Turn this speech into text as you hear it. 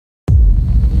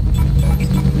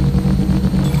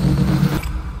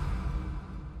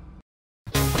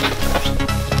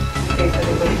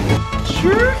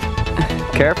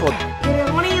Careful.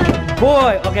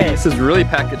 Boy, okay. This is really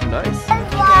packaged nice.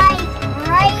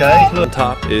 Okay. The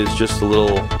top is just a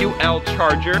little UL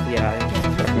Charger. Yeah.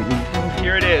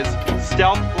 Here it is.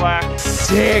 Stealth black.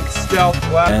 Sick stealth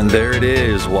black. and there it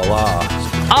is, voila.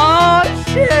 Oh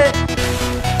shit!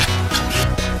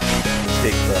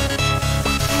 Big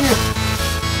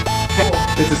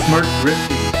It's a smart grip.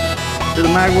 To the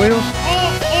Megawheels.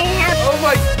 Oh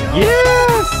my god.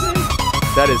 Yes!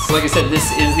 That is Like I said, this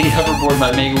is the hoverboard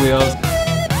by Megawheels.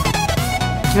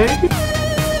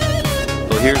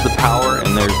 So here's the power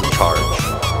and there's the charge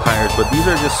tires, but these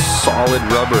are just solid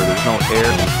rubber. There's no air.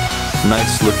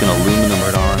 Nice looking aluminum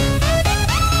right on.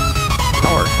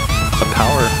 Power. A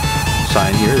power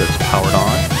sign here that's powered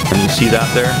on. And you see that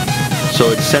there?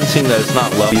 So it's sensing that it's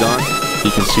not low speed on.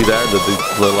 You can see that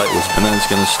the light was, and then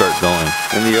it's gonna start going.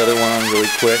 And the other one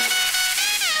really quick.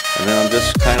 And then I'm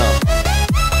just kind of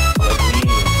like leaning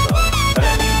and stuff. I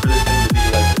didn't mean for this thing to be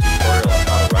like a tutorial on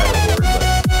how to ride a board, but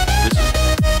this is,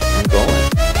 I'm going.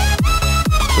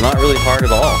 So not really hard at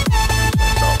all.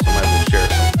 So I might as well share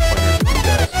some pointers with you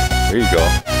guys. There you go.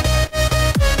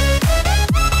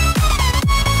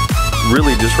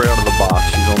 Really just right out of the box.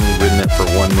 She's only ridden it for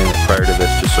 1 minute prior to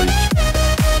this, just so you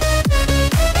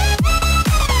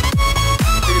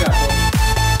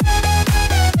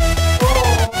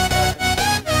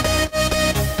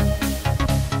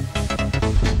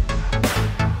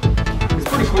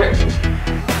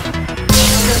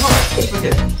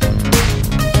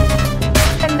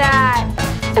And that.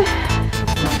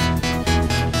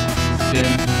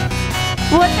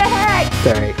 What the heck?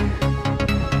 Sorry.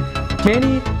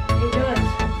 Manny.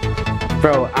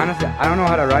 Bro, honestly, I don't know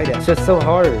how to ride it. It's just so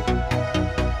hard.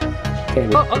 Okay.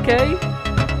 Oh, okay.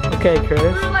 Okay,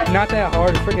 Chris. Not that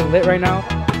hard. It's freaking lit right now.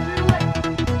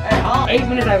 8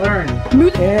 minutes I learned.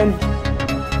 And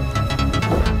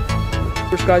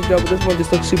first guy's dope, but this one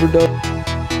just looks super dope.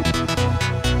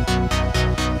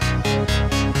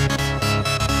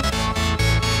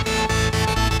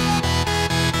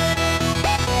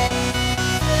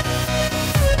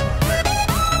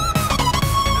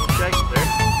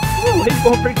 Ooh, he's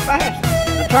going pretty fast.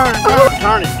 Turn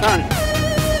it.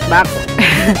 Backward.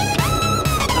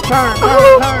 Turn.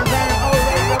 Oh, there you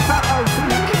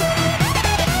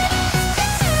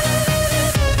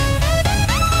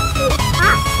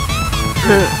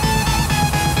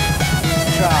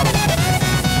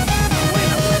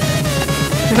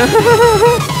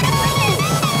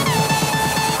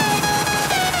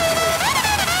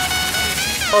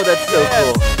Oh, that's so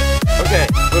cool. Okay,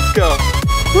 let's go.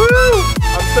 Woo!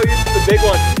 I'm so used to the big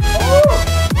one. Oh!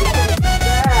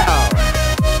 Wow.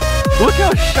 Look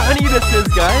how shiny this is,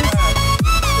 guys.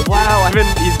 Wow,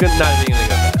 he's not even gonna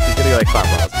go fast. He's gonna go like 5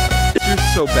 miles an hour. You're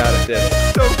so bad at this.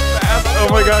 So fast. Oh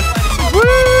my gosh. Woo!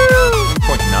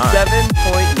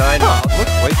 7.9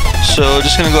 miles. So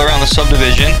just gonna go around the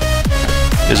subdivision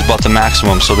is about the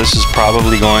maximum. So this is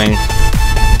probably going,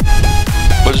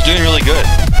 but it's doing really good.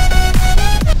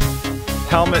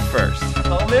 Helmet first.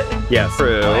 Helmet? Yes.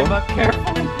 True. Climb up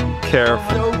carefully.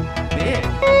 Careful. So big.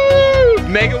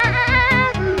 Mega.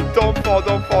 Don't fall.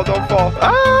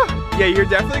 Ah! Yeah, you're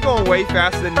definitely going way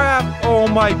faster than crap. Oh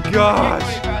my gosh.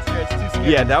 Way faster. It's too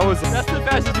scary. Yeah, that was. That's the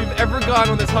fastest we've ever gone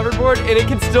on this hoverboard, and it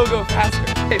can still go faster.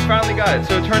 Hey, finally got it.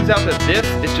 So it turns out that this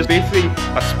is just basically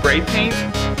a spray paint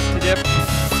to dip.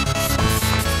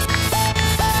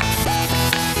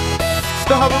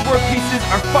 The hoverboard pieces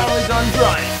are finally done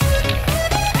drying.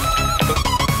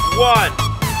 1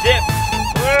 dip.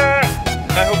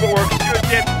 I hope it works. 2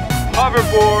 dip.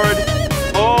 Hoverboard.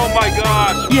 Oh my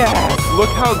gosh. Yes.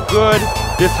 Look how good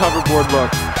this hoverboard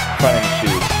looks. Trying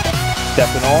shoes.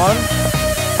 Stepping on.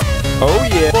 Oh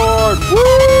yeah. Board.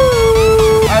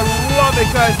 Woo! I love it,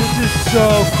 guys. This is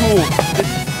so cool.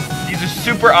 These are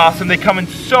super awesome. They come in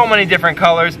so many different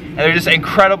colors, and they're just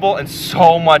incredible and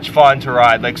so much fun to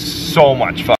ride. Like, so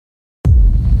much fun.